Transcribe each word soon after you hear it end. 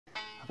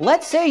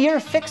Let's say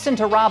you're fixin'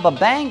 to rob a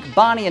bank,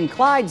 Bonnie and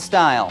Clyde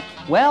style.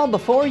 Well,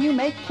 before you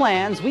make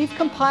plans, we've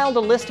compiled a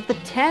list of the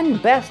 10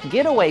 best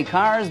getaway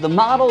cars, the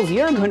models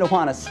you're going to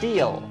want to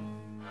steal.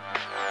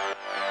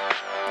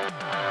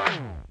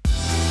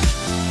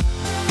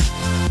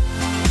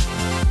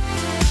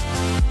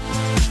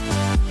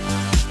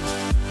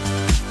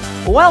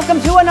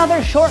 Welcome to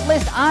another short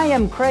list. I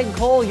am Craig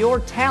Cole, your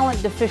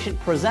talent-deficient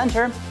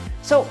presenter.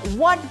 So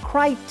what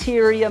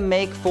criteria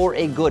make for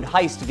a good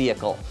heist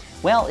vehicle?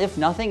 Well, if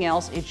nothing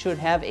else, it should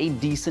have a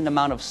decent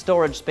amount of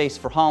storage space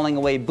for hauling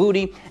away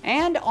booty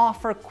and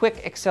offer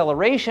quick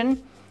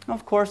acceleration.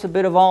 Of course, a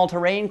bit of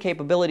all-terrain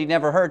capability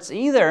never hurts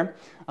either.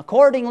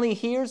 Accordingly,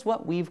 here's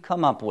what we've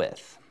come up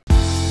with.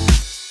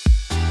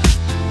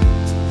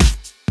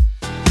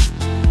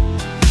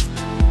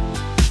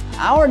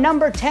 Our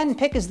number 10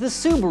 pick is the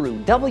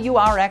Subaru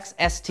WRX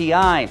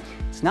STI.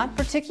 It's not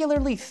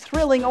particularly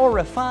thrilling or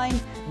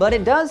refined, but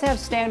it does have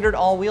standard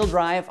all-wheel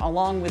drive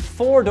along with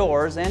 4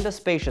 doors and a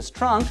spacious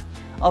trunk.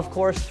 Of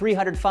course,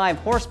 305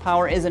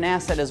 horsepower is an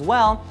asset as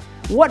well.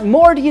 What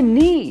more do you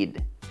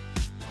need?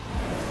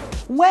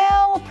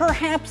 Well,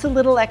 perhaps a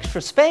little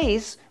extra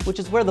space, which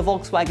is where the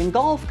Volkswagen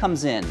Golf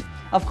comes in.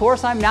 Of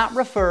course, I'm not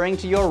referring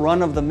to your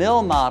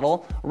run-of-the-mill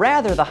model,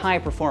 rather the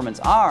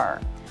high-performance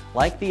R.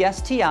 Like the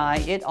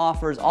STI, it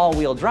offers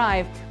all-wheel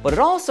drive, but it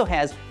also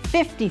has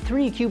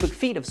 53 cubic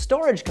feet of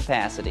storage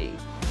capacity.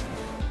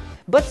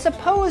 But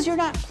suppose you're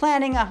not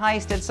planning a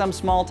heist at some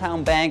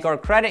small-town bank or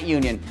credit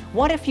union.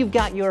 What if you've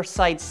got your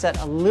sights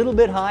set a little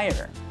bit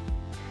higher?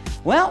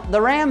 Well, the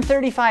Ram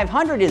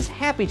 3500 is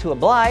happy to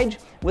oblige.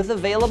 With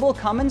available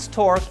Cummins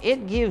torque,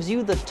 it gives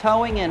you the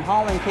towing and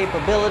hauling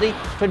capability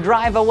to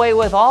drive away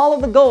with all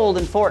of the gold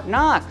in Fort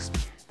Knox.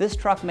 This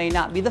truck may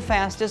not be the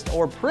fastest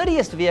or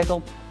prettiest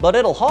vehicle, but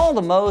it'll haul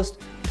the most,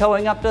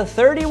 towing up to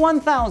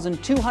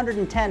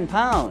 31,210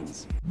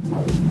 pounds.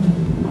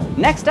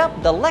 Next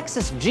up, the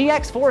Lexus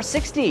GX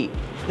 460.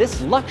 This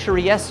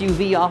luxury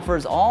SUV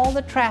offers all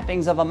the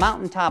trappings of a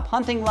mountaintop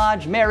hunting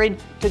lodge married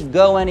to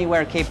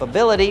go-anywhere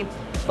capability.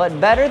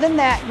 But better than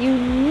that, you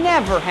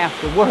never have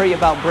to worry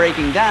about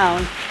breaking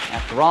down.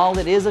 After all,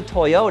 it is a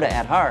Toyota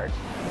at heart.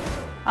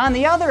 On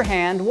the other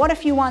hand, what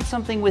if you want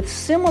something with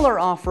similar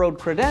off-road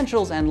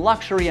credentials and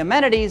luxury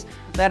amenities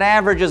that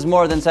averages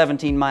more than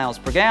 17 miles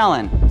per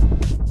gallon?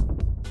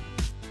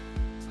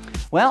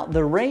 Well,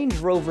 the Range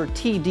Rover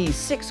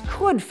TD6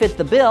 could fit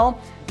the bill.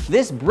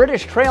 This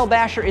British trail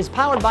basher is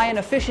powered by an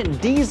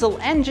efficient diesel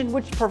engine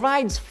which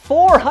provides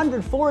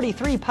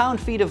 443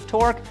 pound-feet of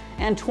torque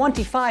and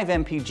 25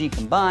 mpg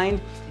combined.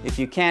 If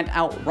you can't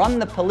outrun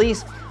the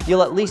police,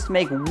 you'll at least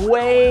make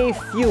way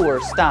fewer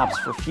stops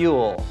for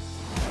fuel.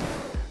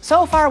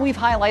 So far, we've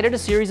highlighted a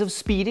series of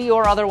speedy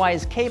or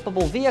otherwise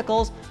capable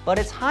vehicles, but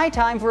it's high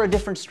time for a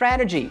different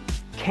strategy: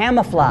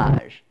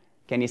 camouflage.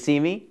 Can you see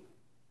me?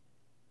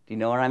 Do you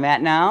know where I'm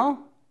at now?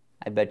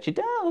 I bet you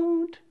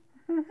don't.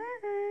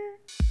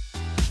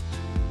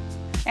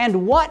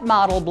 And what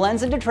model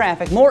blends into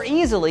traffic more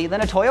easily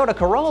than a Toyota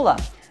Corolla?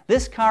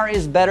 This car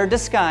is better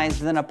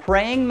disguised than a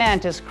praying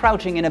mantis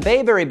crouching in a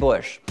bayberry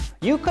bush.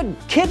 You could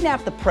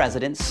kidnap the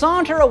president,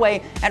 saunter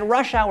away at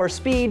rush hour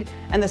speed,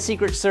 and the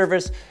Secret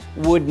Service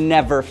would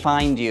never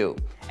find you.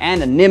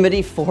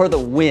 Anonymity for the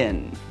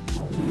win.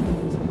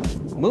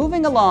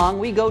 Moving along,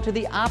 we go to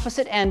the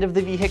opposite end of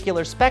the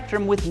vehicular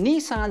spectrum with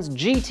Nissan's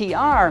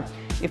GT-R.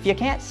 If you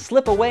can't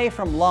slip away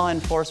from law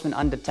enforcement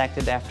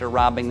undetected after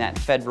robbing that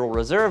Federal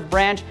Reserve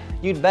branch,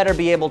 you'd better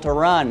be able to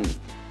run.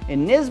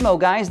 In Nismo,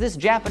 guys, this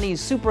Japanese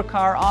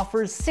supercar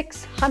offers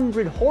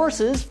 600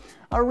 horses.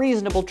 A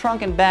reasonable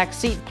trunk and back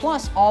seat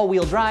plus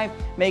all-wheel drive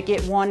make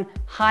it one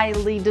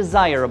highly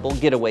desirable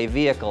getaway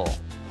vehicle.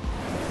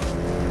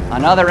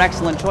 Another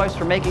excellent choice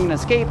for making an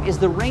escape is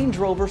the Range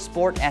Rover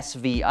Sport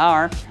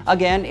SVR.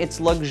 Again, it's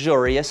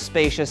luxurious,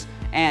 spacious,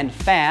 and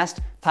fast,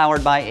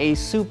 powered by a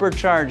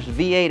supercharged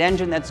V8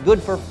 engine that's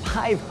good for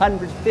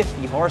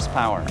 550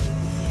 horsepower.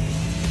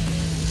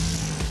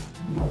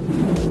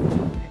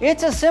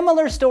 It's a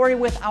similar story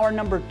with our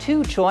number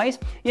 2 choice.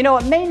 You know,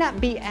 it may not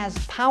be as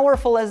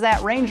powerful as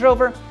that Range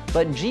Rover,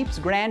 but Jeep's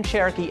Grand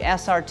Cherokee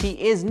SRT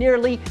is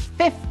nearly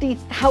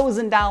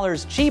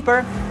 $50,000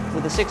 cheaper.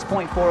 With a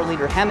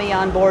 6.4-liter Hemi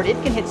on board,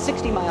 it can hit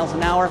 60 miles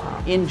an hour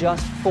in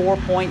just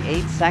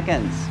 4.8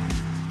 seconds.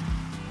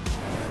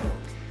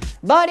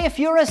 But if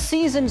you're a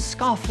seasoned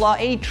scofflaw,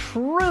 a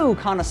true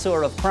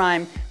connoisseur of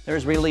crime,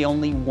 there's really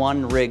only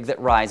one rig that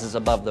rises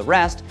above the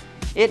rest.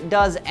 It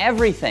does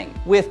everything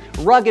with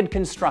rugged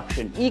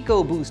construction,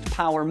 EcoBoost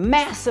power,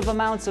 massive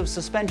amounts of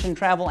suspension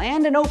travel,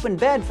 and an open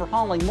bed for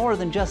hauling more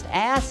than just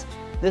ass.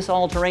 This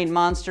all-terrain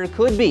monster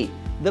could be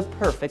the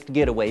perfect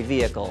getaway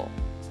vehicle.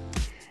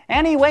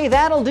 Anyway,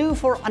 that'll do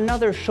for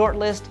another short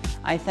list.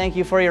 I thank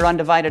you for your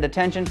undivided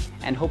attention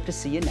and hope to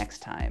see you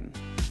next time.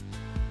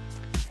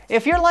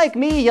 If you're like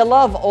me, you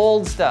love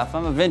old stuff.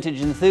 I'm a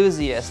vintage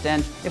enthusiast,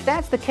 and if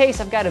that's the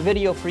case, I've got a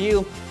video for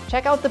you.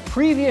 Check out the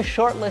previous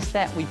shortlist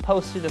that we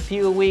posted a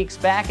few weeks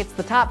back. It's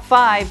the top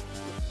 5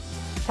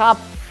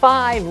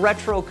 5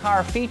 retro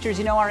car features.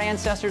 You know, our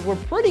ancestors were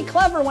pretty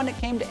clever when it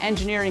came to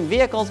engineering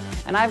vehicles,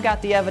 and I've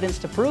got the evidence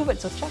to prove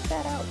it, so check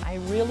that out. I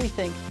really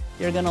think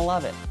you're gonna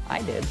love it.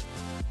 I did.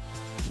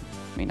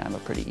 I mean, I'm a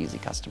pretty easy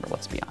customer,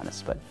 let's be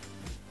honest, but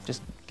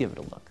just give it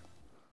a look.